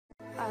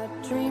A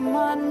dream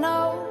I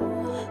know,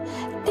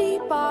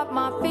 deep up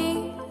my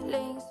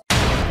feelings.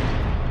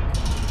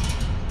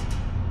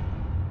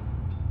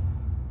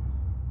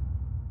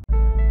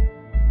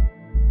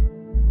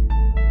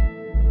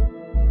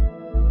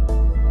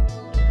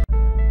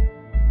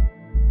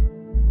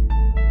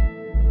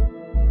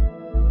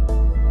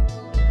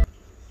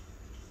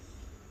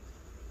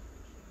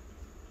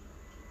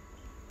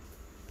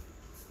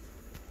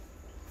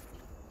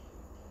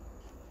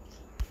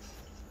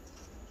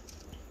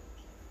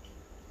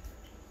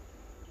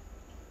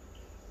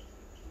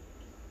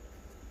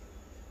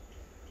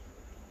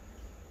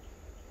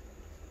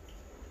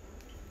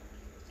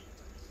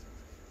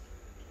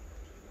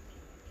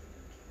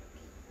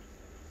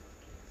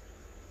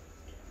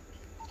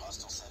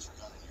 Hostile sentry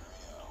gun in your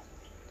AO.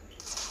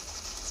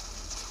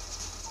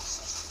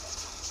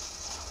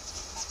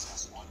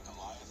 S1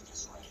 Goliath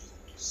is ready.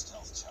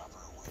 Stealth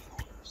chopper awaiting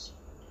orders.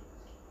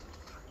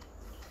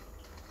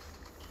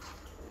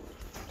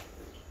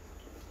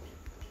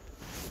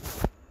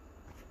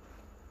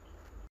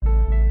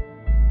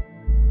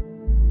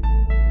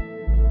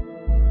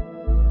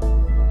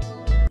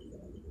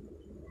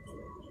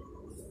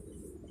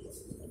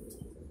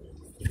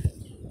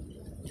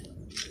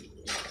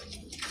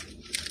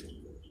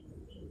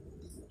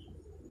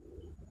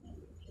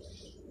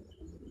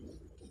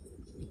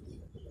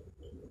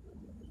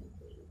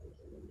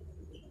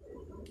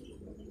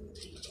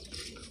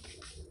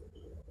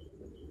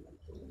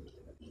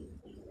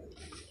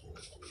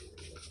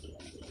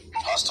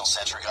 Hostile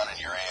sentry gun in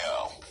your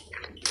AO.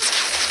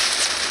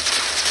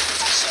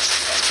 Sentry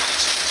gun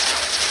 22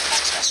 down.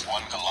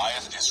 S1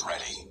 Goliath is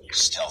ready.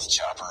 Stealth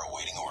chopper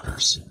awaiting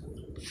orders.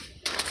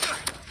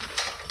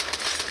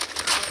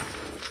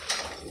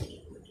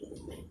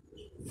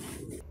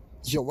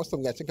 Yo, what's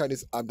up guys? Check out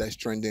this app that's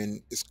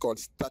trending. It's called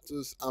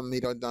Status and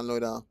Media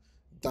Downloader.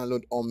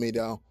 Download all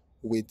media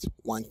with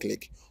one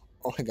click.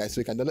 Okay guys,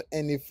 so you can download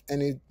any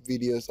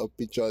videos or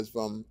pictures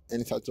from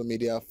any social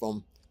media,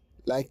 from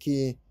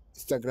Likey,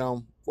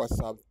 Instagram,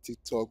 WhatsApp,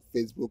 TikTok,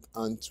 Facebook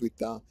and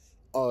Twitter,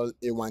 all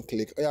in one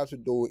click. All you have to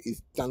do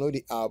is download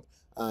the app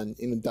and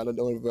download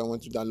whatever you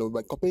want to download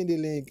by copying the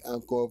link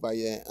and go over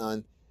here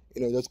and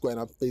just go ahead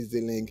and paste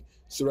the link.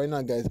 So right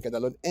now guys, you can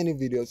download any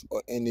videos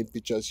or any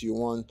pictures you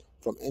want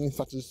from any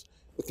status.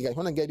 Okay guys,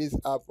 want to get this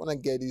app,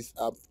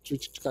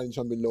 click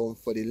down below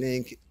for the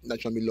link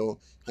down below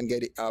and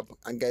get the app.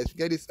 And guys,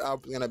 get this app,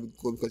 it's gonna be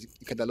cool because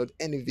you can download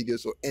any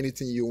videos or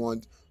anything you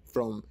want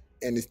from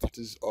any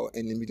status or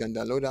any media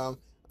downloader.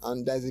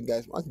 And that's it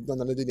guys. Once you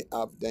download the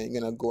app, then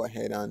you're gonna go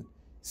ahead and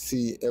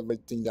see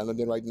everything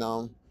downloaded right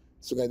now.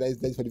 So guys,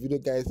 that's for the video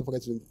guys. Don't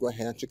forget to go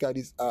ahead and check out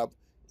this app.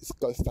 It's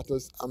called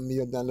Status and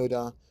Media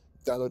Downloader.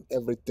 Download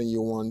everything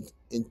you want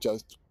in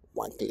just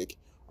one click.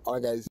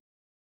 Alright guys.